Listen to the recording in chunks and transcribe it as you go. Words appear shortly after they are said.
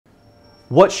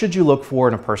What should you look for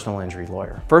in a personal injury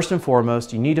lawyer? First and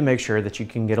foremost, you need to make sure that you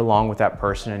can get along with that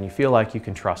person and you feel like you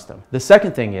can trust them. The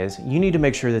second thing is you need to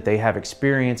make sure that they have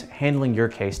experience handling your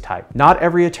case type. Not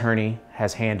every attorney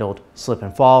has handled slip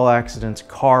and fall accidents,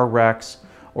 car wrecks,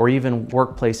 or even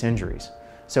workplace injuries.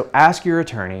 So ask your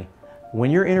attorney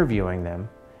when you're interviewing them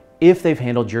if they've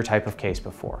handled your type of case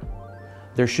before.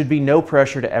 There should be no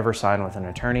pressure to ever sign with an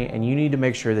attorney, and you need to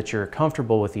make sure that you're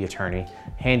comfortable with the attorney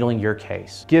handling your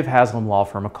case. Give Haslam Law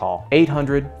Firm a call,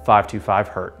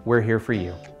 800-525-HURT. We're here for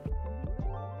you.